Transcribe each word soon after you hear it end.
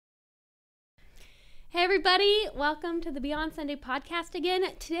Hey everybody, welcome to the Beyond Sunday podcast again.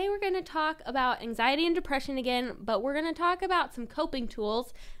 Today we're going to talk about anxiety and depression again, but we're going to talk about some coping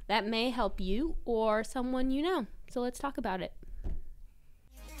tools that may help you or someone you know. So let's talk about it.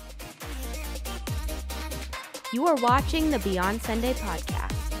 You are watching the Beyond Sunday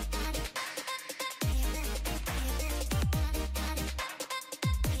podcast.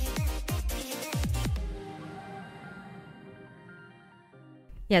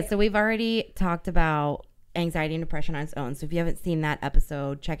 Yeah, so we've already talked about anxiety and depression on its own. So if you haven't seen that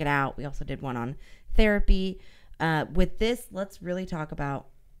episode, check it out. We also did one on therapy. With this, let's really talk about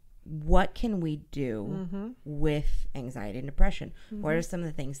what can we do with anxiety and depression? What are some of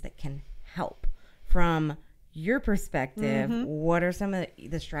the things that can help? From your perspective, what are some of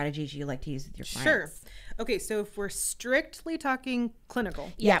the strategies you like to use with your clients? Sure. Okay, so if we're strictly talking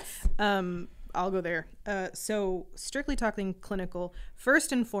clinical. Yes. I'll go there. So strictly talking clinical,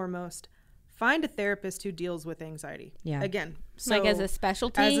 first and foremost, find a therapist who deals with anxiety. Yeah. Again, so Like as a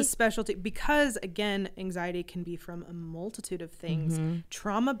specialty? As a specialty, because again, anxiety can be from a multitude of things,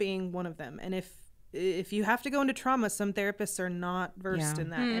 trauma being one of them. And if you have to go into trauma, some therapists are not versed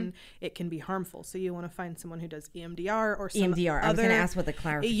in that, and it can be harmful. So you want to find someone who does EMDR or some EMDR. other. I was going to ask what the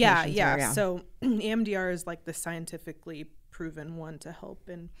clarifications Yeah. are. So EMDR is like the scientifically proven one to help,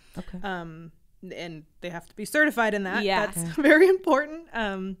 and and they have to be certified in that. Yeah. That's very important.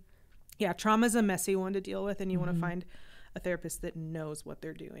 Trauma is a messy one to deal with, and you want to find a therapist that knows what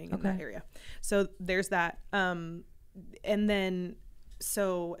they're doing in that area. So there's that. And then,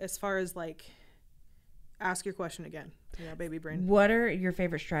 so as far as like, ask your question again. Baby brain. What are your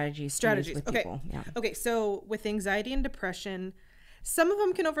favorite strategies to use with people? Yeah. Okay, so with anxiety and depression, some of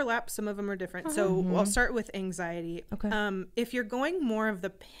them can overlap, some of them are different. So I'll start with anxiety. Okay. If you're going more of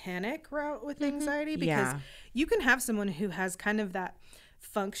the panic route with anxiety, because you can have someone who has kind of that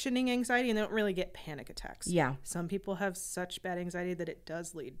functioning anxiety and they don't really get panic attacks. Yeah. Some people have such bad anxiety that it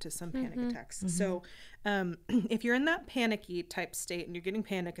does lead to some panic attacks. So if you're in that panicky type state and you're getting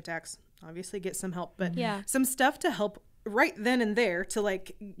panic attacks, obviously get some help, but some stuff to help right then and there to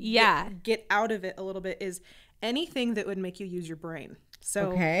like get out of it a little bit is anything that would make you use your brain.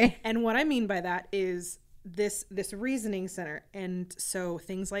 So and what I mean by that is this reasoning center, and so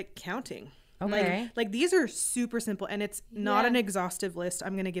things like counting. Like these are super simple, and it's not an exhaustive list.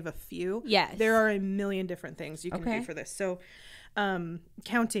 I'm going to give a few. Yes. There are a million different things you can do for this. So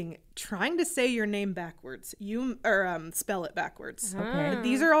counting, trying to say your name backwards, spell it backwards.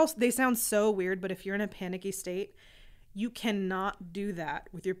 These are all, they sound so weird, but if you're in a panicky state, you cannot do that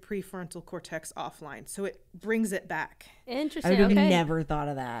with your prefrontal cortex offline. So it brings it back. Interesting. I would have never thought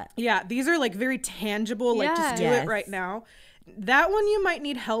of that. Yeah, these are like very tangible, like just do it right now. That one you might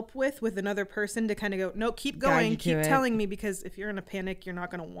need help with another person to kind of go, no, keep going, keep telling me, because if you're in a panic, you're not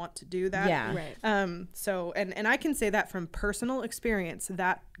going to want to do that. Yeah. Right. So, and I can say that from personal experience,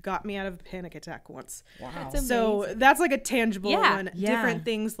 that got me out of a panic attack once. Wow. That's So that's like a tangible one. Yeah. Different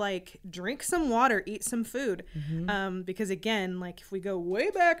things like drink some water, eat some food. Because again, like if we go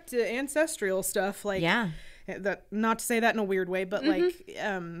way back to ancestral stuff, like that, not to say that in a weird way, but like,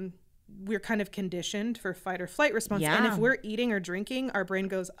 we're kind of conditioned for fight or flight response. And if we're eating or drinking, our brain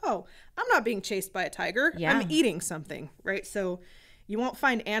goes, oh, I'm not being chased by a tiger. I'm eating something, right? So you won't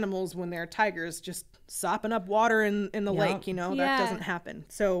find animals when they're tigers just sopping up water in the lake, that doesn't happen.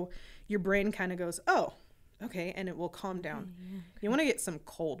 So your brain kind of goes, oh, okay, and it will calm down. You want to get some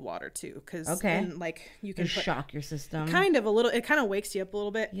cold water too, because like you can shock your system. Kind of a little, it kind of wakes you up a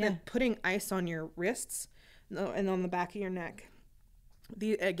little bit. Yeah. And putting ice on your wrists and on the back of your neck.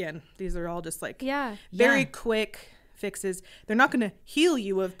 These are all just like very quick fixes. They're not going to heal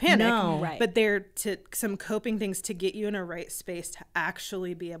you of panic, but they're some coping things to get you in a right space to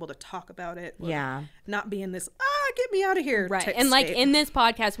actually be able to talk about it. Not be in this, get me out of here. Right. And like in this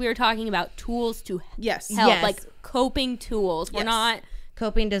podcast, we are talking about tools to help, like coping tools. We're not.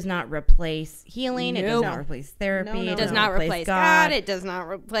 Coping does not replace healing. It does not replace therapy. It does not replace God. It does not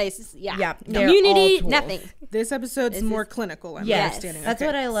replace community. Nothing. This episode's more clinical. I'm understanding. That's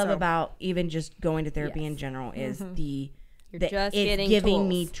what I love about even just going to therapy in general is it's giving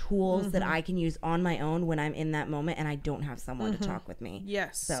me tools that I can use on my own when I'm in that moment and I don't have someone to talk with me.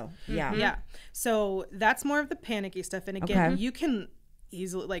 Yes. So So that's more of the panicky stuff. And again, you can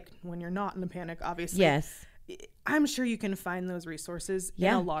easily, like when you're not in a panic, obviously. Yes. I'm sure you can find those resources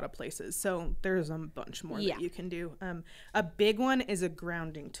in a lot of places. So there's a bunch more that you can do. A big one is a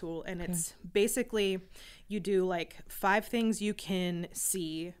grounding tool. And it's basically you do like 5 things you can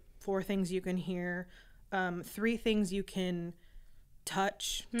see, 4 things you can hear, 3 things you can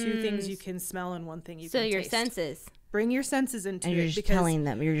touch, 2 things you can smell, and 1 thing you can taste. So your senses. Bring your senses into and you're it. just telling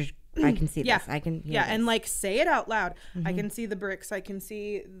them. You're just I can see this. I can hear this. And like say it out loud. I can see the bricks. I can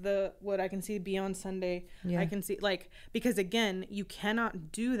see I can see beyond Sunday. I can see like, because again, you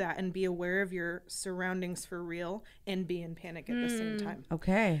cannot do that and be aware of your surroundings for real and be in panic at the same time.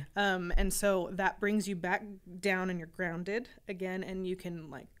 Okay. And so that brings you back down and you're grounded again, and you can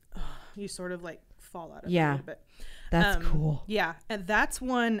like, you sort of like fall out of it a little bit. That's cool. Yeah. And that's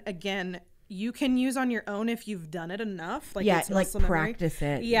one, again, you can use on your own if you've done it enough. Like, it's like practice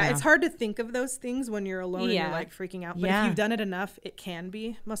it. Yeah, it's hard to think of those things when you're alone and you're like freaking out. But if you've done it enough, it can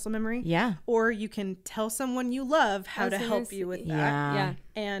be muscle memory. Yeah. Or you can tell someone you love how to help you with that. Yeah.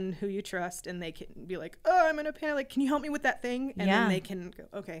 And who you trust, and they can be like, oh, I'm in a panic. Like, can you help me with that thing? And then they can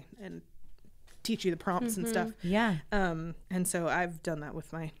go, okay, and teach you the prompts and stuff. Yeah. And so I've done that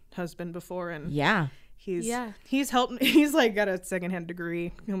with my husband before, and he's helped me. He's like got a secondhand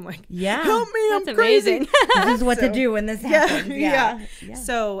degree. I'm like, help me, that's I'm crazy. amazing. This is what to do when this happens. Yeah.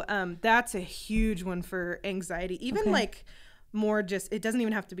 So that's a huge one for anxiety. Even like more just, it doesn't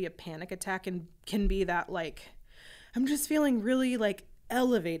even have to be a panic attack, and can be that like, I'm just feeling really like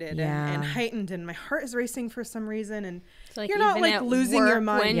elevated and heightened, and my heart is racing for some reason, and like you're not like losing your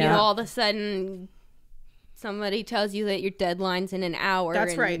mind when you all of a sudden somebody tells you that your deadline's in an hour.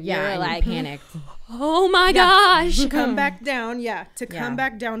 That's right. You're like panicked. Oh my gosh. To come back down. Yeah. To come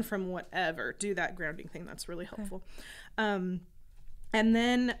back down from whatever. Do that grounding thing. That's really helpful. And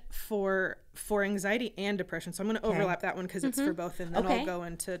then for anxiety and depression. So I'm going to overlap that one because it's for both, and then I'll go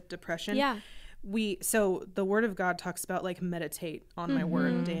into depression. Yeah. So the Word of God talks about like meditate on my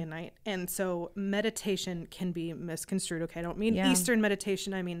word day and night. And so meditation can be misconstrued. Okay. I don't mean Eastern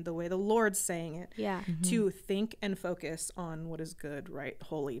meditation. I mean the way the Lord's saying it. Yeah. To think and focus on what is good, right,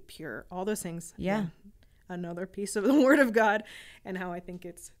 holy, pure, all those things. Yeah. Another piece of the Word of God, and how I think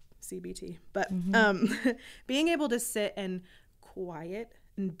it's CBT. But being able to sit and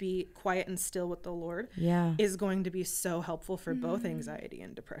be quiet and still with the Lord is going to be so helpful for both anxiety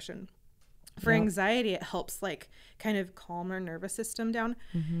and depression. For anxiety, it helps like kind of calm our nervous system down.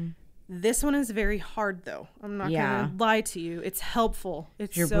 This one is very hard, though. I'm not gonna lie to you. It's helpful.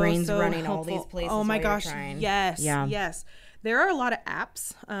 It's your brain's running helpful. All these places. Oh my gosh, yes. There are a lot of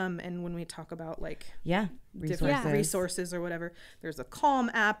apps, and when we talk about like different resources or whatever, there's a Calm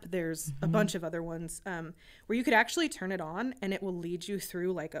app. There's a bunch of other ones where you could actually turn it on, and it will lead you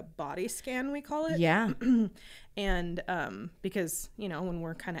through like a body scan, we call it. Yeah. And because when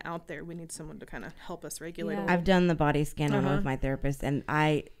we're kind of out there, we need someone to kind of help us regulate. I've done the body scan one with my therapist, and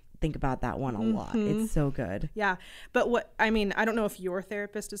I think about that one a lot. It's so good. Yeah. But I don't know if your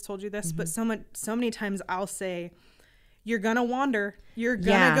therapist has told you this, but so many times I'll say, you're going to wander. You're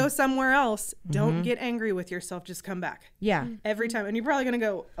going to go somewhere else. Don't get angry with yourself. Just come back. Yeah. Every time. And you're probably going to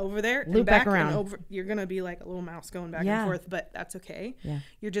go over there, loop back around. And over. You're going to be like a little mouse going back and forth, but that's okay. Yeah.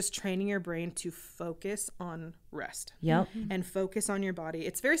 You're just training your brain to focus on rest. Yep. And focus on your body.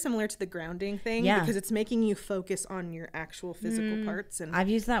 It's very similar to the grounding thing because it's making you focus on your actual physical parts. And I've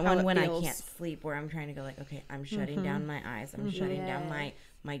used that one when I can't sleep, where I'm trying to go like, okay, I'm shutting down my eyes. I'm shutting down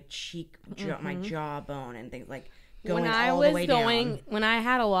my cheek, my jawbone and things like. When I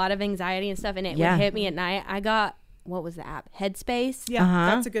had a lot of anxiety and stuff, and it would hit me at night, I got, what was the app? Headspace. Yeah,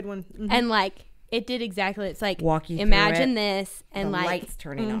 that's a good one. And like, it did exactly. It's like, walk you imagine this, and the like lights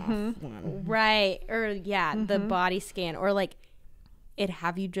turning off. Right, or the body scan, or like it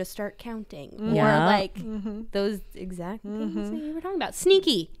have you just start counting, or like those exact things that you were talking about.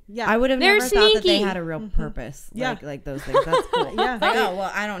 Sneaky. Yeah, I would have never thought that they had a real purpose. Like those things. That's cool. Like, oh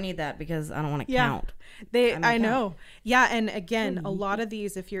well, I don't need that because I don't want to count. I know. Yeah, and again, a lot of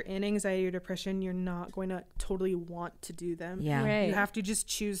these, if you're in anxiety or depression, you're not going to totally want to do them. Yeah, right. You have to just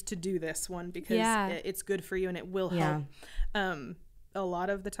choose to do this one because it's good for you and it will help. A lot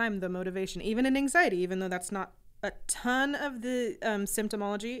of the time, the motivation, even in anxiety, even though that's not a ton of the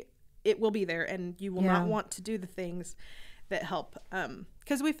symptomology, it will be there, and you will not want to do the things that help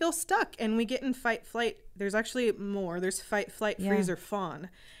because we feel stuck and we get in fight flight. There's actually more. There's fight, flight, freeze, or fawn,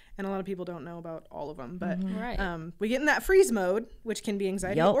 and a lot of people don't know about all of them, but we get in that freeze mode, which can be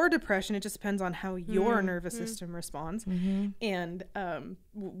anxiety or depression. It just depends on how your nervous system responds. And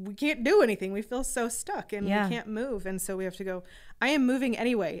we can't do anything. We feel so stuck and we can't move, and so we have to go, I am moving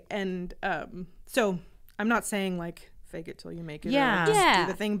anyway. And so I'm not saying like fake it till you make it or just do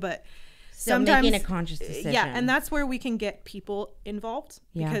the thing, but sometimes making a conscious decision. Yeah, and that's where we can get people involved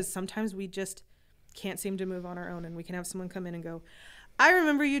because sometimes we just can't seem to move on our own, and we can have someone come in and go, I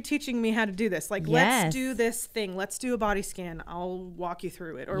remember you teaching me how to do this. Like, let's do this thing. Let's do a body scan. I'll walk you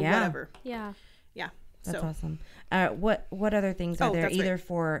through it or whatever. Yeah. Yeah. That's awesome. What other things are there either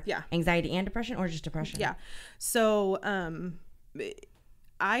for anxiety and depression or just depression? Yeah. So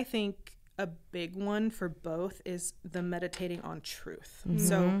I think a big one for both is the meditating on truth.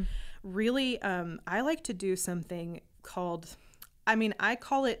 So really, I like to do something called, I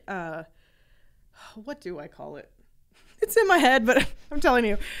call it, what do I call it? It's in my head, but I'm telling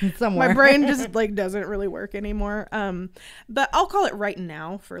you, my brain just like doesn't really work anymore. But I'll call it right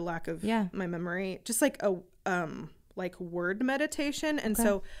now for lack of my memory, just like a like word meditation. And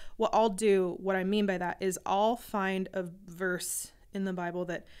so what I mean by that is I'll find a verse in the Bible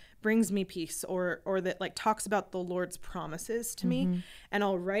that brings me peace or that like talks about the Lord's promises to me, and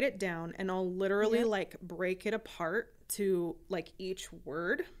I'll write it down and I'll literally like break it apart to like each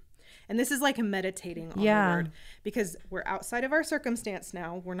word. And this is like meditating on the word, because we're outside of our circumstance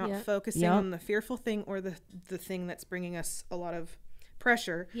now. We're not focusing on the fearful thing or the thing that's bringing us a lot of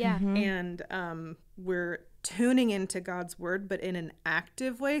pressure. And we're tuning into God's word, but in an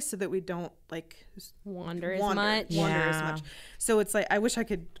active way so that we don't like wander as much. So it's like, I wish I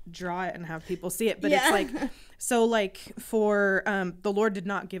could draw it and have people see it, but it's like, so like for the Lord did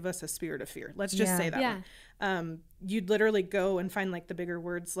not give us a spirit of fear. Let's just say that one. You'd literally go and find like the bigger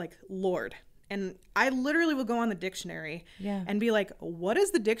words like Lord. And I literally will go on the dictionary and be like, what does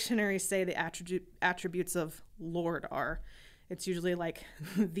the dictionary say the attributes of Lord are? It's usually like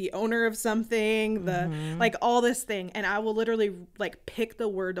the owner of something, like all this thing. And I will literally like pick the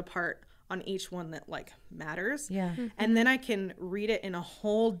word apart on each one that like matters. And then I can read it in a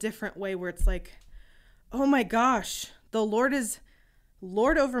whole different way where it's like, oh my gosh, the Lord is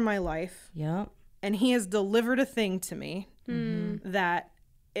Lord over my life. And he has delivered a thing to me that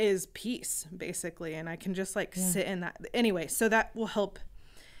is peace, basically. And I can just like sit in that. Anyway, so that will help.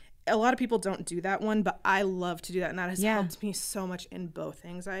 A lot of people don't do that one, but I love to do that. And that has helped me so much in both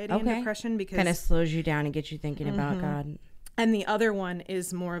anxiety and depression, because kind of slows you down and gets you thinking about God. And the other one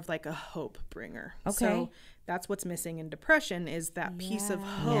is more of like a hope bringer. So that's what's missing in depression, is that piece of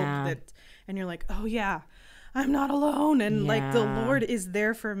hope that, and you're like, oh yeah, I'm not alone. And like the Lord is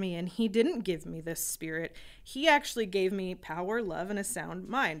there for me. And he didn't give me this spirit. He actually gave me power, love, and a sound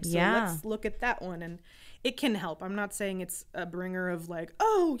mind. So let's look at that one. And it can help. I'm not saying it's a bringer of like,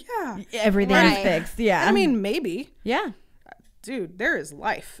 oh yeah, everything's fixed. I mean, maybe. Dude, there is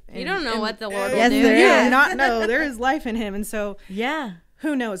life. You don't know what the Lord will do. You do not know. There is life in him. And so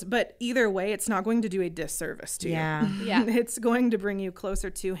who knows? But either way, it's not going to do a disservice to you. It's going to bring you closer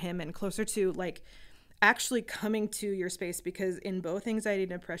to him and closer to like actually coming to your space, because in both anxiety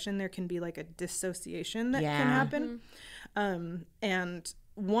and depression, there can be like a dissociation that can happen. And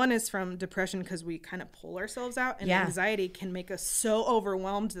one is from depression because we kind of pull ourselves out, and anxiety can make us so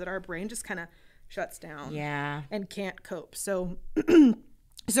overwhelmed that our brain just kind of shuts down and can't cope. So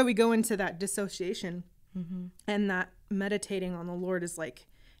so we go into that dissociation, and that meditating on the Lord is like,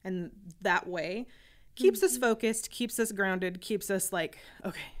 and that way keeps us focused, keeps us grounded, keeps us like,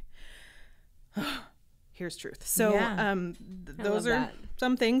 okay, here's truth. So those are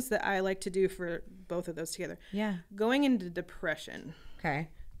some things that I like to do for both of those together. Going into depression.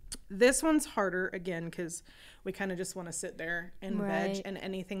 This one's harder again, because we kind of just want to sit there and veg, and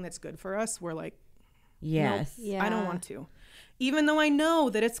anything that's good for us, we're like, nope, I don't want to. Even though I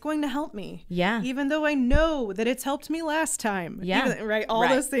know that it's going to help me. Even though I know that it's helped me last time. All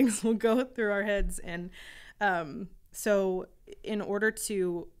those things will go through our heads. And so in order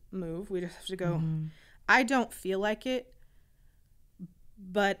to move, we just have to go, I don't feel like it,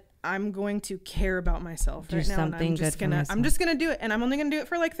 but I'm going to care about myself right now, and I'm just gonna do it, and I'm only gonna do it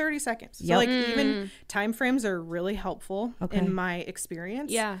for like 30 seconds. So like even time frames are really helpful in my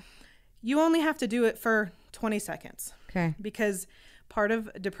experience. You only have to do it for 20 seconds. Because part of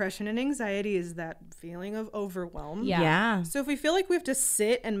depression and anxiety is that feeling of overwhelm. So if we feel like we have to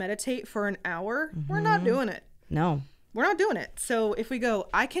sit and meditate for an hour, we're not doing it. We're not doing it. So if we go,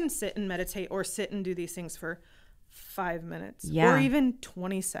 I can sit and meditate or sit and do these things for 5 minutes or even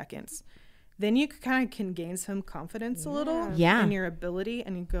 20 seconds, then you kind of can gain some confidence a little in your ability,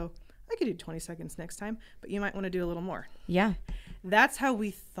 and you go, I could do 20 seconds next time, but you might want to do a little more. That's how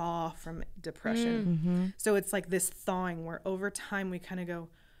we thaw from depression. So it's like this thawing where over time we kind of go,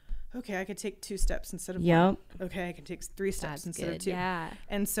 okay, I could take 2 steps instead of 1. Okay, I can take 3 steps instead of 2.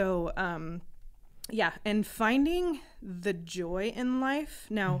 And so and finding the joy in life.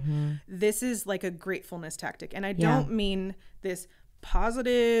 Now, this is like a gratefulness tactic. And I don't mean this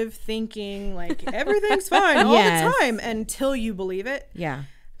positive thinking, like everything's fine all the time until you believe it.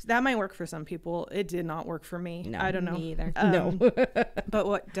 So that might work for some people. It did not work for me. I don't know. Me either. But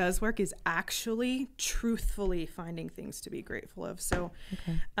what does work is actually truthfully finding things to be grateful of. So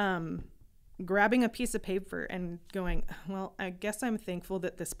grabbing a piece of paper and going, well, I guess I'm thankful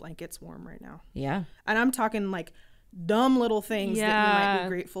that this blanket's warm right now. And I'm talking like dumb little things that you might be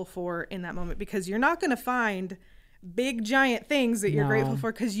grateful for in that moment, because you're not going to find big giant things that you're grateful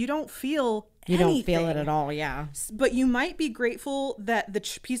for because you don't feel don't feel it at all. Yeah. But you might be grateful that the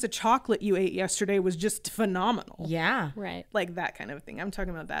piece of chocolate you ate yesterday was just phenomenal. Yeah. Right. Like that kind of thing. I'm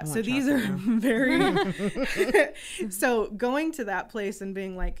talking about that. So these are very so going to that place and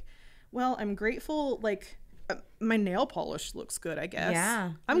being like, well, I'm grateful, like my nail polish looks good, I guess.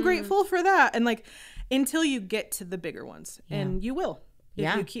 Yeah. I'm grateful for that. And like until you get to the bigger ones, and you will.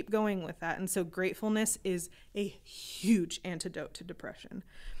 If you keep going with that. And so gratefulness is a huge antidote to depression.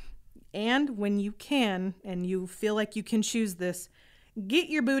 And when you can, and you feel like you can choose this, get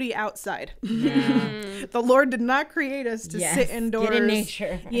your booty outside. Yeah. The Lord did not create us to sit indoors. Get in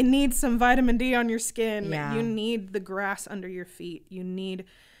nature. You need some vitamin D on your skin. Yeah. You need the grass under your feet. You need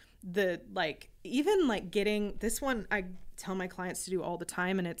the, like, even like getting this one, I tell my clients to do all the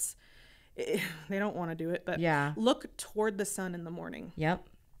time, and they don't want to do it, but look toward the sun in the morning. Yep.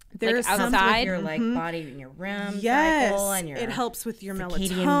 There's like outside with your like body and your REM cycle, and your it helps with your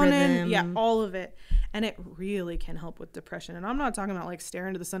melatonin, rhythm. All of it, and it really can help with depression. And I'm not talking about like stare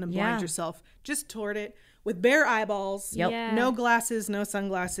into the sun and blind yourself, just toward it with bare eyeballs, no glasses, no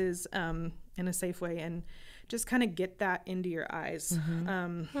sunglasses, in a safe way, and just kind of get that into your eyes.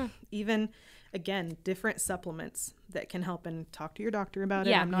 Even again, different supplements that can help, and talk to your doctor about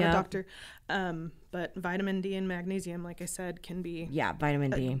it. I'm not a doctor. But vitamin D and magnesium, like I said, can be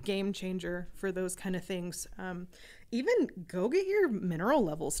vitamin D game changer for those kind of things. Even go get your mineral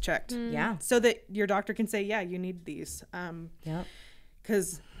levels checked. So that your doctor can say, you need these.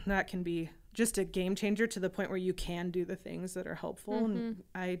 Because that can be just a game changer to the point where you can do the things that are helpful. And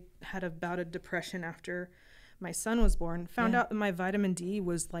I had a bout of depression after my son was born. Found out that my vitamin D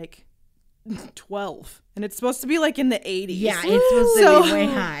was like 12, and it's supposed to be like in the 80s. It's supposed to be way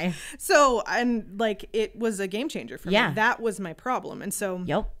high. So, and like it was a game changer for me. That was my problem. And so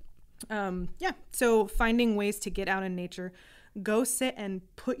so finding ways to get out in nature, go sit and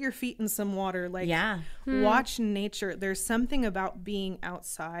put your feet in some water, like watch nature. There's something about being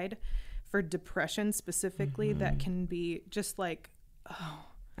outside for depression specifically that can be just like,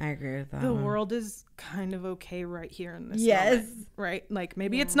 I agree with that. The world is kind of okay right here in this moment, right? Like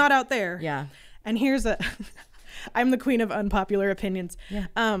maybe it's not out there. Yeah. And here's I'm the queen of unpopular opinions.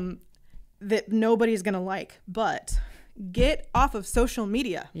 That nobody's gonna like, but get off of social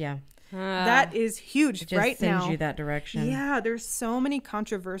media. That is huge. It just right sends now you that direction. There's so many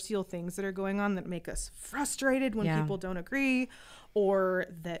controversial things that are going on that make us frustrated when people don't agree, or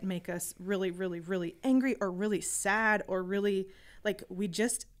that make us really, really, really angry, or really sad, or really like we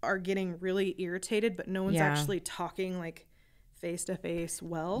just are getting really irritated, but no one's actually talking like face to face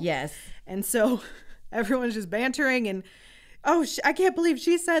well. And so everyone's just bantering and, I can't believe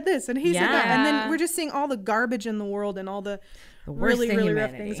she said this and he said that. And then we're just seeing all the garbage in the world and all the really, really rough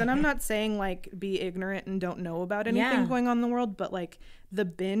things. And I'm not saying like be ignorant and don't know about anything going on in the world, but like the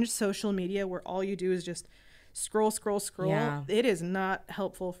binge social media where all you do is just scroll. It is not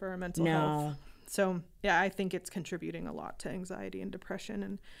helpful for our mental health. So I think it's contributing a lot to anxiety and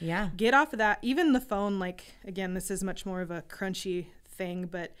depression, and get off of that. Even the phone, like, again, this is much more of a crunchy thing,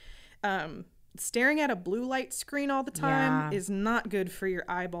 but staring at a blue light screen all the time is not good for your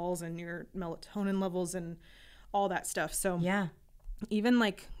eyeballs and your melatonin levels and all that stuff. So even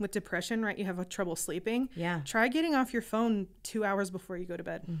like with depression, right, you have trouble sleeping. Try getting off your phone 2 hours before you go to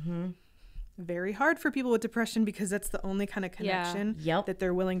bed. Very hard for people with depression because that's the only kind of connection that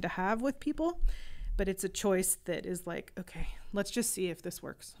they're willing to have with people. But it's a choice that is like, okay, let's just see if this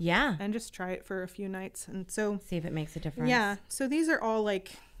works. And just try it for a few nights. And so see if it makes a difference. So these are all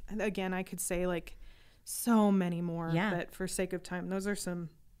like, again, I could say like so many more, but for sake of time, those are some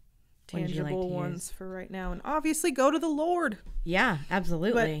tangible ones for right now. And obviously go to the Lord.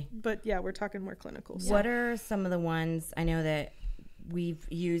 Absolutely. But we're talking more clinical. So. What are some of the ones I know that we've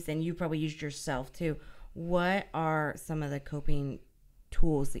used, and you probably used yourself too? What are some of the coping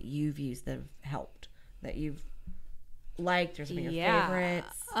tools that you've used that have helped, that you've liked, or some of your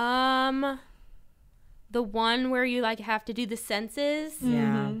favorites? The one where you like have to do the senses.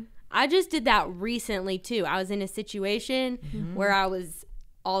 I just did that recently too. I was in a situation where I was,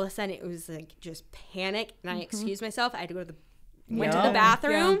 all of a sudden it was like just panic, and I excused myself. I had to go to went to the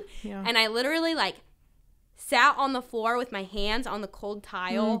bathroom, and I literally like sat on the floor with my hands on the cold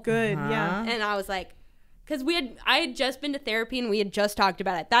tile. And I was like, because I had just been to therapy and we had just talked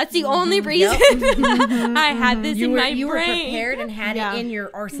about it. That's the only reason I had this in my brain. You were prepared and had it in your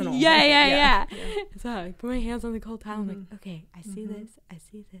arsenal. So I put my hands on the cold tile. I'm like, okay, I see this. I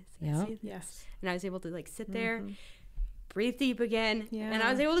see this. I see this. And I was able to like sit there. breathe deep again, Yeah. and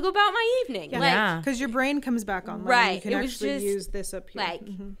I was able to go about my evening. Yeah. Because your brain comes back online. Right. You can It was actually just, use this up here. like,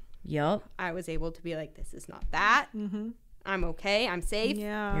 Yup. I was able to be like, this is not that. I'm okay. I'm safe.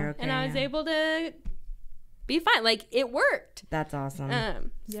 Yeah. You're okay. And I was yeah. able to be fine. Like, it worked. That's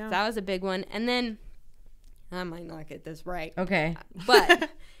awesome. So that was a big one. And then, I might not get this right. Okay. But,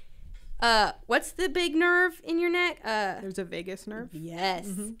 what's the big nerve in your neck? There's a vagus nerve. Yes.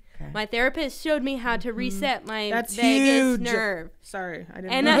 Okay. My therapist showed me how to reset my That's vagus huge. nerve. Sorry, I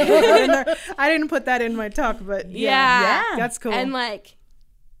didn't. And put that in there. I didn't put that in my talk, but Yeah. that's cool. And like,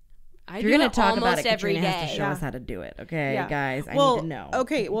 I If you're do gonna it talk about almost it, every Katrina has to day. show Yeah. us how to do it. Okay, Yeah. guys, I well, need to know.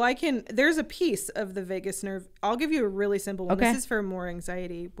 okay, well, I can. There's a piece of the vagus nerve. I'll give you a really simple one. Okay. This is for more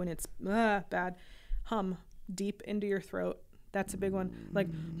anxiety when it's bad. Hum deep into your throat. That's a big one. Like,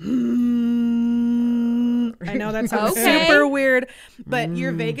 I know that sounds Okay. super weird, but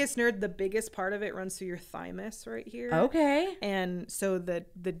your vagus nerve, the biggest part of it runs through your thymus right here. Okay. And so the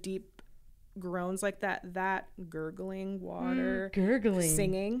deep groans like that gurgling water, Gurgling.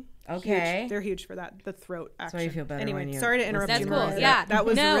 singing. Okay. Huge. They're huge for that. The throat action. So you feel better Anyway, when you sorry to interrupt That's you. cool. Mariah. Yeah. That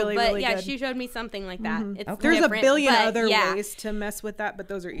was no, really, but really yeah, good. she showed me something like that. It's Okay. There's different, a billion but other yeah. ways to mess with that, but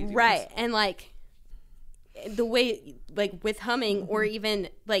those are easy. Right. ones. And like the way, like with humming, or even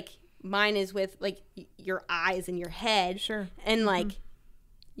like mine is with like your eyes and your head. Sure. And like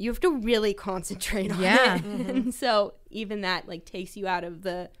you have to really concentrate on Yeah. it. And so even that like takes you out of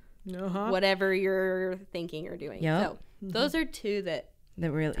the Uh-huh. whatever you're thinking or doing. Yep. So those are two that,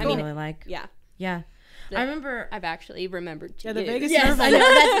 That really, I mean, really like. yeah, Yeah. that I remember. I've actually remembered to Yeah, the use. vagus Yes, nerve. I know.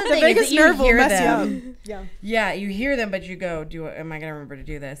 That's the The thing. is vagus that you nerve will hear mess them. you up. Yeah. Yeah, you hear them, but you go, am I going to remember to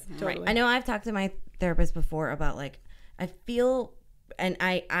do this? Totally. I know I've talked to my therapist before about like, I feel, and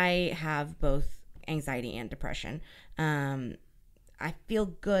I have both anxiety and depression. I feel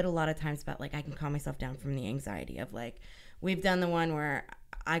good a lot of times about like, I can calm myself down from the anxiety of like, we've done the one where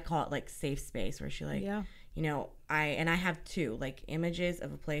I call it like safe space, where she like, Yeah. you know, I have two like images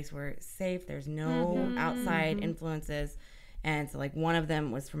of a place where it's safe. There's no outside influences. And so like one of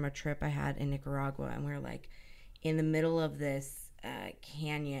them was from a trip I had in Nicaragua, and we were like in the middle of this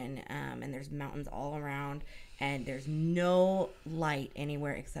canyon, and there's mountains all around, and there's no light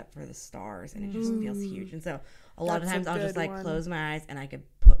anywhere except for the stars, and it just feels huge. And so a lot of That's a times I'll just good like one. close my eyes and I could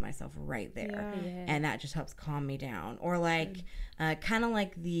put myself right there. Yeah. And that just helps calm me down. Or like kind of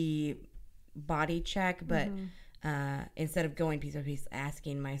like the body check, but instead of going piece by piece,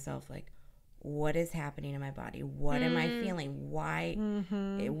 asking myself like, what is happening in my body? What am I feeling? Why?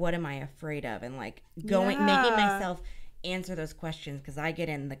 What am I afraid of? And like making myself answer those questions, because I get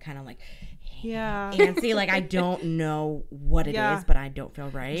in the kind of like antsy, like I don't know what it is, but I don't feel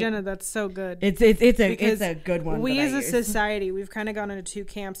right. Jenna, that's so good. It's a good one. We that as I a use. society, we've kind of gone into two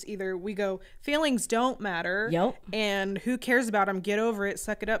camps. Either we go, feelings don't matter. Yep. And who cares about them? Get over it.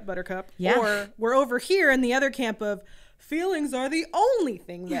 Suck it up, buttercup. Yeah. Or we're over here in the other camp of feelings are the only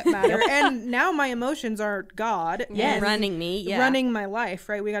thing that matter. And now my emotions are God. Yes. running me, yeah. Running my life,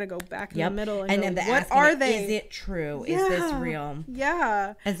 right? We got to go back in the middle and, then go, the what asking are it, they? Is it true? Is this real?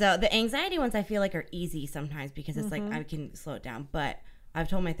 Yeah. And so the anxiety ones I feel like are easy sometimes, because it's like I can slow it down. But I've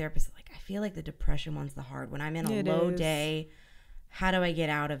told my therapist, like, I feel like the depression one's the hard. When I'm in a It low is. day, how do I get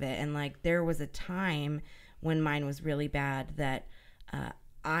out of it? And like there was a time when mine was really bad that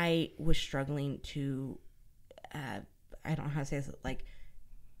I was struggling to I don't know how to say this, like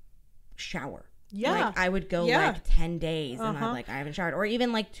shower. Yeah. Like I would go like 10 days and I'm like, I haven't showered, or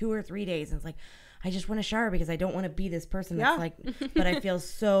even like 2 or 3 days. And it's like, I just want to shower because I don't want to be this person that's like, but I feel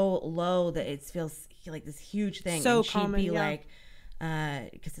so low that it feels like this huge thing. So and she'd common, be yeah.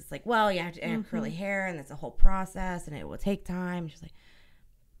 like, because it's like, well, you have to have curly hair and it's a whole process and it will take time. She's like,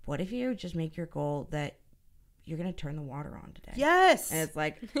 what if you just make your goal that you're going to turn the water on today? Yes. And it's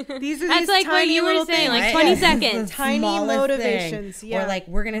like, These are That's these like what tiny you were little saying, things. like right? 20 It's the seconds. Tiny smallest motivations, thing. yeah. Or like,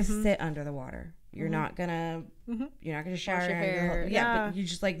 we're going to sit under the water. You're not gonna shower your your hair. yeah, but you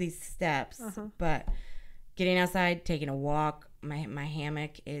just like these steps. But getting outside, taking a walk, my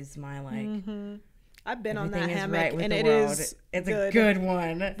hammock is my like I've been on that everything is hammock, right with and the it world. is It's good. a good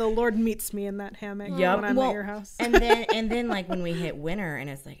one. The Lord meets me in that hammock Yep. when I'm Well, at your house. and then like when we hit winter and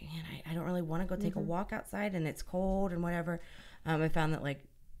it's like, man, I don't really want to go take a walk outside and it's cold and whatever. I found that like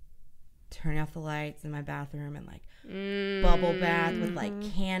turning off the lights in my bathroom and like bubble bath with like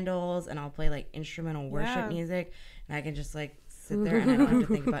candles, and I'll play like instrumental worship music, and I can just like sit there and I don't have to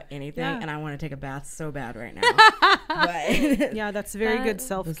think about anything, and I want to take a bath so bad right now. But Yeah, that's very good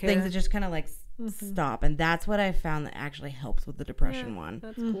self-care. those things that just kind of like stop, and that's what I found that actually helps with the depression one.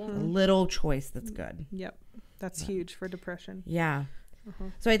 That's cool. A little choice that's good. Yep. That's huge for depression. Yeah.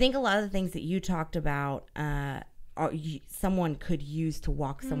 So I think a lot of the things that you talked about someone could use to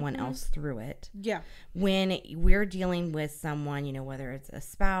walk someone else through it. Yeah. When we're dealing with someone, you know, whether it's a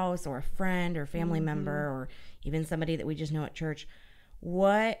spouse or a friend or family member or even somebody that we just know at church,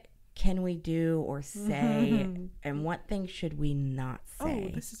 what can we do or say, and what things should we not say?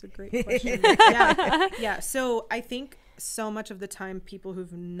 Oh, this is a great question. Yeah. So I think so much of the time people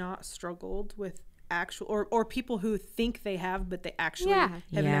who've not struggled with actual or people who think they have but they actually have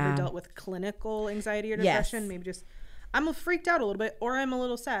never dealt with clinical anxiety or depression, maybe just I'm freaked out a little bit or I'm a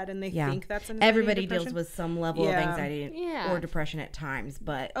little sad and they think that's an everybody deals with some level of anxiety or depression at times,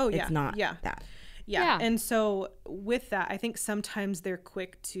 but it's not that. Yeah. And so with that, I think sometimes they're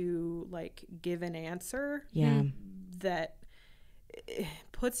quick to like give an answer that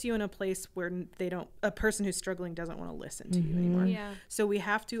puts you in a place where a person who's struggling doesn't want to listen to you anymore. Yeah. So we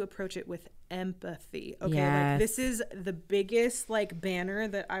have to approach it with empathy. Okay. Like this is the biggest like banner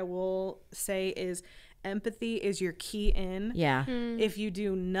that I will say is empathy is your key in. Yeah. If you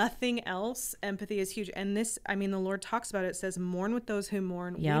do nothing else, empathy is huge. And this, I mean, the Lord talks about it. It says, mourn with those who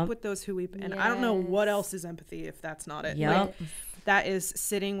mourn, weep with those who weep. And I don't know what else is empathy if that's not it. Like, that is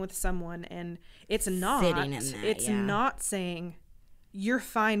sitting with someone, and it's not. It's not saying, you're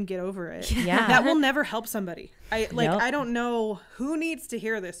fine, get over it. Yeah. That will never help somebody. I don't know who needs to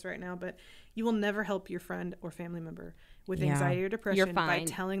hear this right now, but you will never help your friend or family member with anxiety or depression by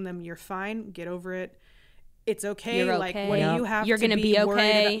telling them you're fine, get over it. It's okay. You're okay. Like, what do you have you're to gonna be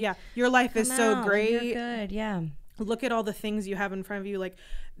okay. About? Yeah. Your life is so great. You're good. Yeah. Look at all the things you have in front of you. Like,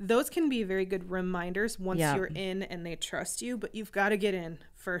 those can be very good reminders once you're in and they trust you, but you've got to get in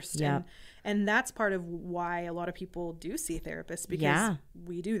first. Yeah. And that's part of why a lot of people do see therapists, because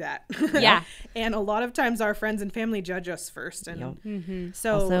we do that. Yeah. And a lot of times our friends and family judge us first. And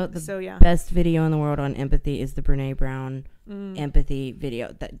so, also, the best video in the world on empathy is the Brene Brown empathy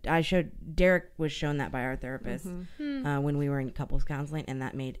video that I showed. Derek was shown that by our therapist when we were in couples counseling, and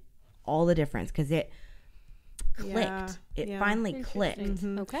that made all the difference because it clicked. It finally clicked.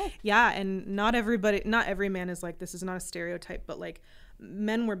 Okay. Yeah. And not every man is like, this is not a stereotype, but like,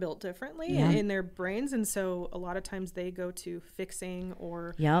 men were built differently in their brains, and so a lot of times they go to fixing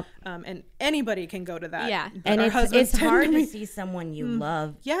or and anybody can go to that. Yeah. And it's hard to see someone you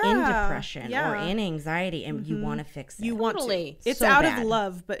love in depression or in anxiety and you want to fix it. You want to. It's so out of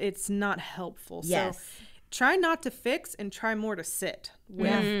love, but it's not helpful. Yes. So try not to fix and try more to sit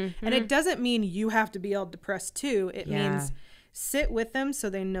with. And it doesn't mean you have to be all depressed too. It means sit with them so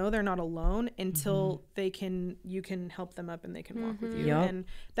they know they're not alone until you can help them up and they can walk with you. And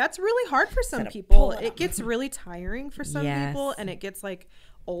that's really hard for some people. It gets really tiring for some people, and it gets like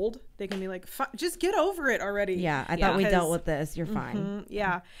old. They can be like, just get over it already. Yeah, I thought we dealt with this. You're fine.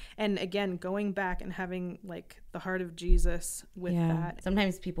 Yeah. And again, going back and having like the heart of Jesus with that.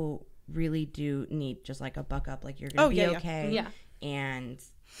 Sometimes people really do need just like a buck up, like you're gonna be okay. Yeah. And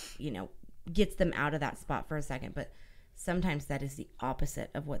gets them out of that spot for a second. But sometimes that is the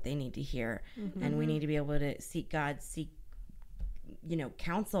opposite of what they need to hear. And we need to be able to seek God,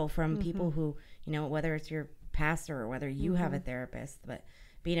 counsel from people who, whether it's your pastor or whether you have a therapist, but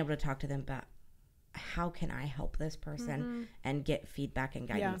being able to talk to them about how can I help this person and get feedback and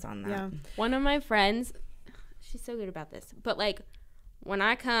guidance on that. Yeah. One of my friends, she's so good about this, but like when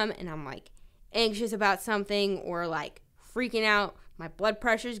I come and I'm like anxious about something or like freaking out, my blood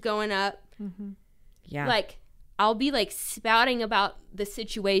pressure's going up. Yeah. Like, I'll be like spouting about the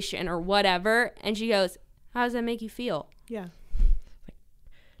situation or whatever, and she goes, how does that make you feel? Yeah.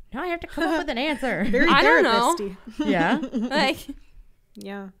 Now I have to come up with an answer. Very I don't know. Yeah. Like,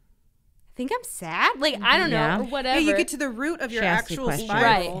 yeah. I think I'm sad. Like, I don't know, or whatever. Yeah, you get to the root of your actual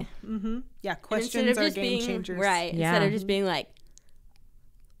spiral. Right. Yeah, questions are game changers. Right. Yeah. Instead of just being like,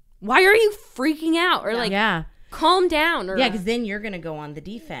 why are you freaking out? Or like, calm down. Or because then you're going to go on the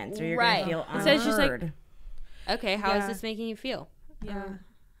defense, or you're going to feel unheard. So it's just like, okay, how is this making you feel?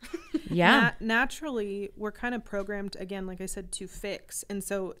 Yeah. Naturally, we're kind of programmed, again, like I said, to fix. And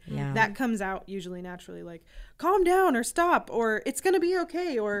so that comes out usually naturally, like, calm down or stop or it's going to be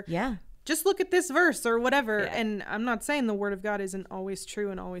okay or just look at this verse or whatever. And I'm not saying the word of God isn't always true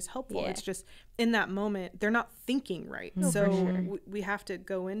and always helpful. It's just in that moment, they're not thinking right. So we have to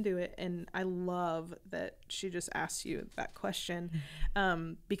go into it. And I love that she just asked you that question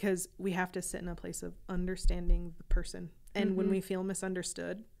because we have to sit in a place of understanding the person. And when we feel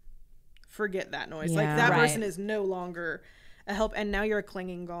misunderstood, forget that noise. Like that person is no longer a help. And now you're a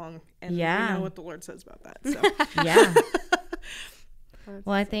clanging gong. And we know what the Lord says about that. So.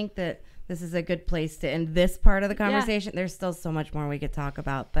 Well, I think that this is a good place to end this part of the conversation. There's still so much more we could talk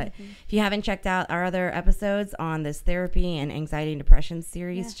about. But if you haven't checked out our other episodes on this therapy and anxiety and depression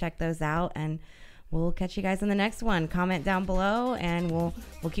series, check those out. And we'll catch you guys on the next one. Comment down below, and we'll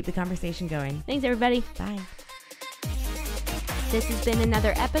keep the conversation going. Thanks, everybody. Bye. This has been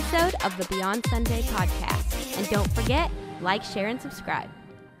another episode of the Beyond Sunday podcast. And don't forget, like, share, and subscribe.